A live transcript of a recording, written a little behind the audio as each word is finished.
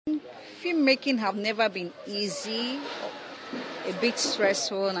Filmmaking have never been easy, a bit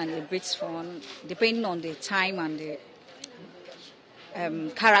stressful and a bit fun, depending on the time and the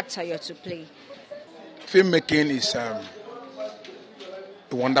character you're to play. Filmmaking is a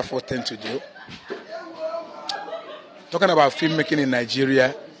wonderful thing to do. Talking about filmmaking in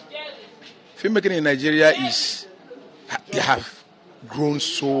Nigeria is have grown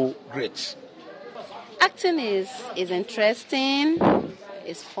so great. Acting is interesting,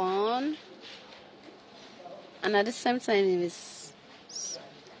 it's fun, and at the same time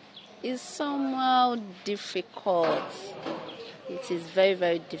it's somehow difficult. It is very,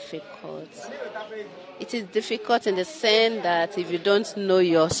 very difficult. It is difficult in the sense that if you don't know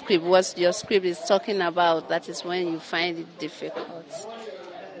your script, what your script is talking about, that is when you find it difficult.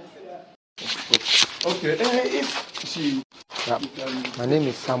 Okay, my name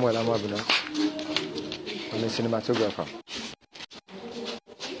is Samuel Amabina. I'm a cinematographer.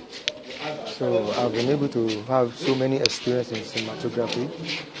 So I've been able to have so many experiences in cinematography.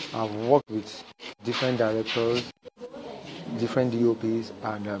 I've worked with different directors, different DOPs,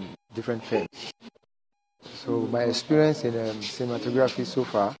 and different films. So my experience in cinematography so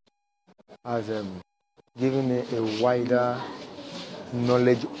far has given me a wider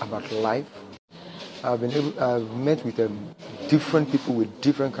knowledge about life. I've met with different people with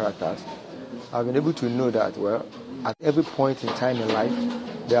different characters. I've been able to know that, well, at every point in time in life,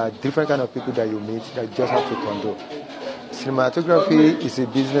 there are different kind of people that you meet that you just have to control. Cinematography is a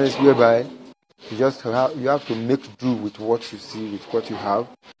business whereby you have to make do with what you see, with what you have,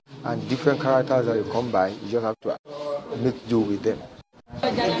 and different characters that you come by, you just have to make do with them.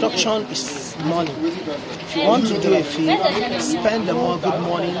 Production is money. If you want to do a film, spend the good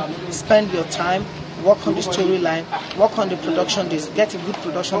money, spend your time, work on the storyline, work on the production, get a good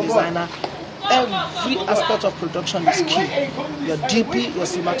production designer. Every aspect of production is key. Your DP, your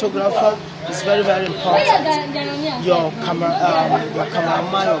cinematographer is very, very important. Your cameraman,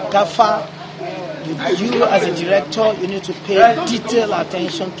 your gaffer, you as a director, you need to pay detailed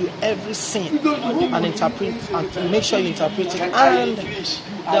attention to every scene and interpret and to make sure you interpret it. And the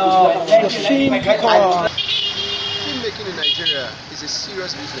film filmmaking in Nigeria is a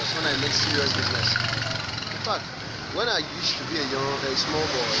serious business. When I mean serious business, in fact, when I used to be a small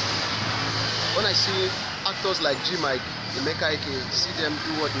boy, when I see actors like G. Mike, Emeka Ike, see them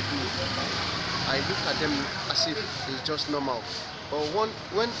do what they do, I look at them as if it's just normal. But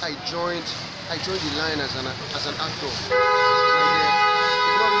when I joined the line as an actor, it's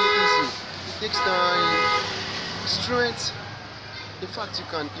not really easy. It takes time, strength. In fact, you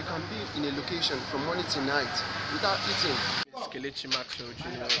can be in a location from morning to night without eating. Kelechi Maxwell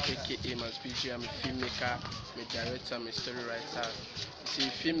Jr., aka Mas BG. I'm a filmmaker, I'm a director, I'm a story writer. See,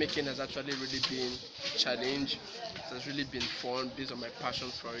 filmmaking has actually really been a challenge. It has really been fun based on my passion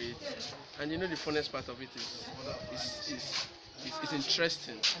for it. And the funnest part of it is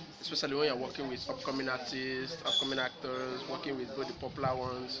interesting, especially when you're working with upcoming artists, upcoming actors, working with both the popular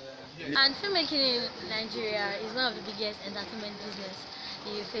ones. And filmmaking in Nigeria is one of the biggest entertainment business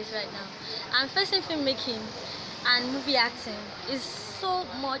you face right now. And facing filmmaking and movie acting is so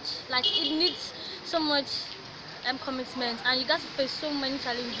much, like it needs so much commitment, and you got to face so many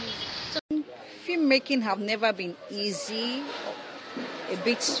challenges. So Filmmaking have never been easy, a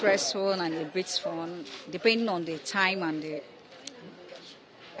bit stressful and a bit fun, depending on the time and the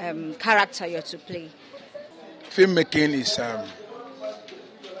character you're to play. Filmmaking is a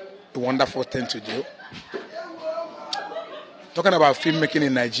wonderful thing to do. Talking about filmmaking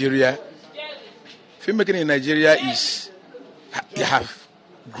in Nigeria is have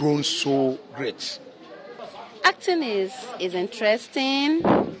grown so great. Acting is interesting,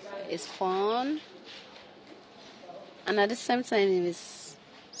 it's fun, and at the same time it's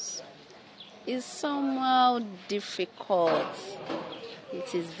somehow difficult.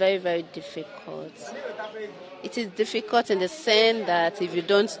 It is very, very difficult. It is difficult in the sense that if you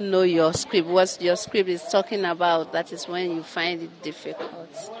don't know your script, what your script is talking about, that is when you find it difficult.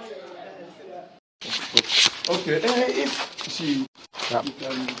 Okay,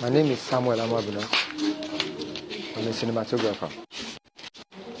 My name is Samuel Amabina. I'm a cinematographer.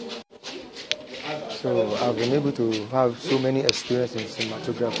 So I've been able to have so many experiences in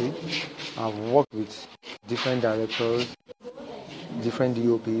cinematography. I've worked with different directors, different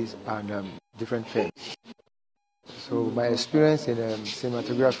DOPs, and different films. So my experience in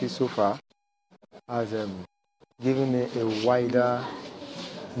cinematography so far has given me a wider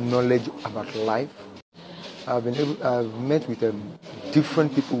knowledge about life. I've met with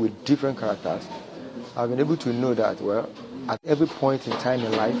different people with different characters. I've been able to know that, well, at every point in time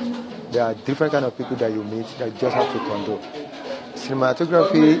in life, there are different kind of people that you meet that you just have to control.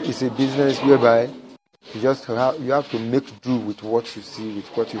 Cinematography is a business whereby you have to make do with what you see, with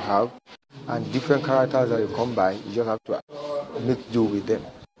what you have, and different characters that you come by, you just have to make do with them.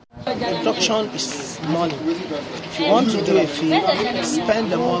 Production is money. If you want to do a film,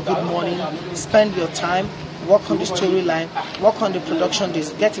 spend the more good money, spend your time, work on the storyline, work on the production,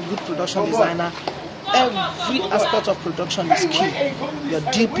 get a good production designer. Every aspect of production is key. Your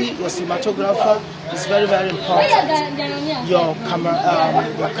DP, your cinematographer is very, very important. Your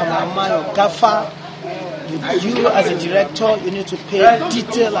cameraman, your gaffer. You as a director, you need to pay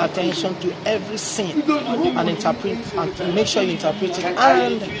detailed attention to every scene and interpret, and to make sure you interpret it.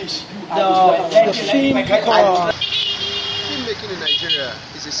 And the film called Filmmaking in Nigeria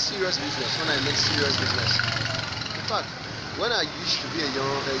is a serious business. When I mean serious business. In fact, when I used to be a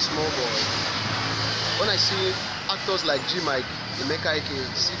small boy, when I see actors like G Mike, Emeka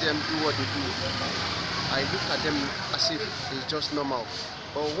Ike, see them do what they do, I look at them as if it's just normal.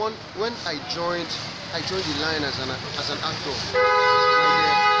 But when I joined the line as an actor, it's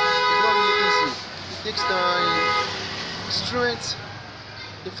not really easy. It takes time, strength.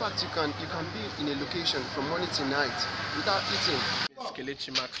 In fact, you can be in a location from morning to night without eating.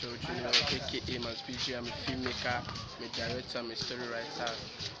 Kelechi Maxwell Jr., aka Mas BG. I'm a filmmaker, I'm a director, I'm a story writer.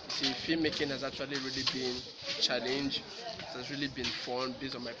 You see, filmmaking has actually really been a challenge. It has really been fun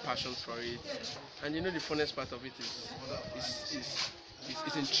based on my passion for it. And you know, the funnest part of it is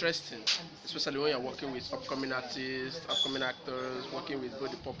interesting, especially when you're working with upcoming artists, upcoming actors, working with both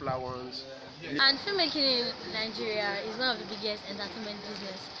the popular ones. And filmmaking in Nigeria is one of the biggest entertainment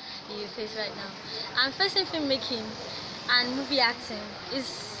business you face right now. And facing filmmaking and movie acting is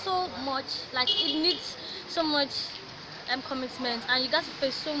so much, like it needs so much commitment, and you got to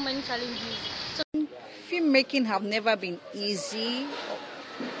face so many challenges. So Filmmaking have never been easy,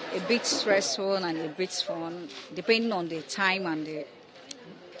 a bit stressful and a bit fun, depending on the time and the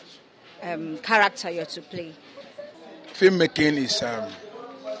character you're to play. Filmmaking is a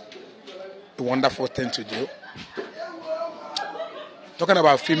wonderful thing to do. Talking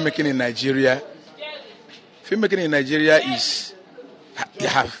about filmmaking in Nigeria they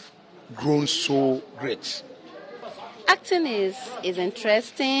have grown so great. Acting is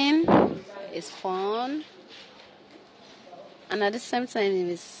interesting, it's fun, and at the same time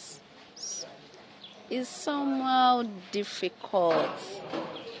it's somehow difficult.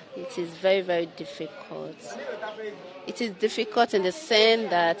 It is very, very difficult. It is difficult in the sense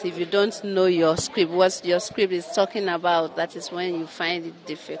that if you don't know your script, what your script is talking about, that is when you find it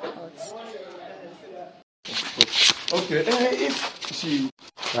difficult. Okay.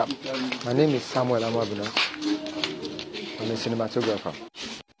 My name is Samuel Amabuna. I'm a cinematographer.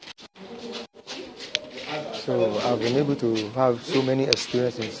 So I've been able to have so many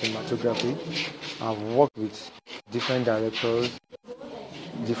experience in cinematography. I've worked with different directors,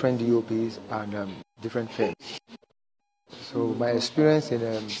 different DOPs, and different films. So my experience in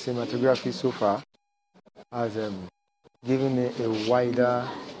cinematography so far has given me a wider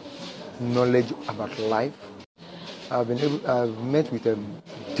knowledge about life. I've met with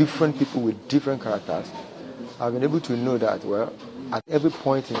different people with different characters. I've been able to know that, well, at every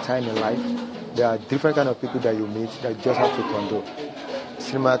point in time in life, there are different kind of people that you meet that you just have to control.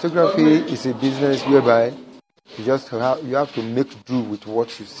 Cinematography is a business whereby you have to make do with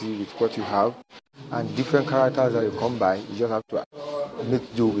what you see, with what you have, and different characters that you come by, you just have to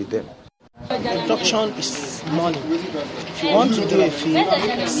make do with them. Production is money. If you want to do a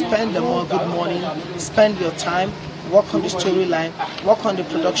film, spend the more good money, spend your time, work on the storyline, work on the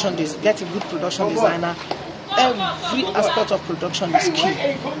production, get a good production designer. Every aspect of production is key.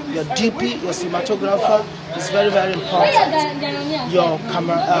 Your DP, your cinematographer is very, very important. Your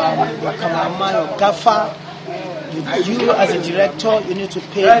cameraman, your gaffer. You as a director, you need to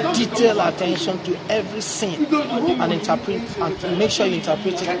pay detailed attention to every scene and interpret, and to make sure you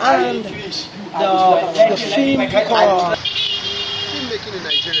interpret it. And the film called Filmmaking in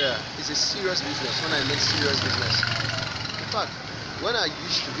Nigeria is a serious business. When I mean serious business. In fact, when I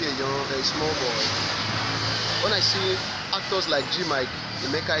used to be a small boy, when I see actors like G Mike,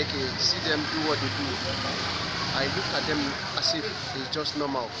 Emeka Ike, see them do what they do, I look at them as if it's just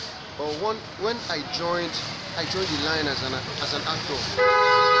normal. But when I joined the line as an actor, it's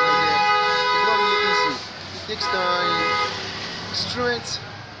not really easy. It takes time, strength.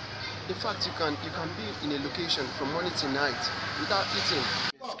 In fact, you can be in a location from morning to night without eating.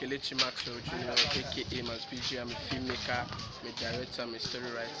 Kelechi Maxwell Jr., aka Mas BG. I'm a filmmaker, I'm a director, I'm a story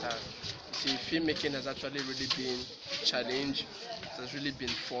writer. You see, filmmaking has actually really been a challenge. It has really been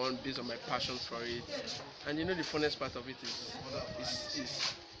fun based on my passion for it. And you know, the funnest part of it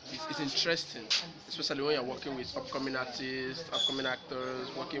is it's interesting, especially when you're working with upcoming artists, upcoming actors,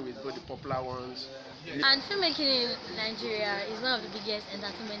 working with both the popular ones. And filmmaking in Nigeria is one of the biggest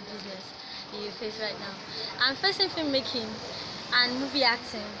entertainment business you face right now. And facing filmmaking and movie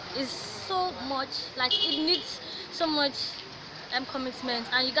acting is so much, like it needs so much commitment,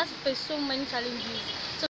 and you got to face so many challenges. So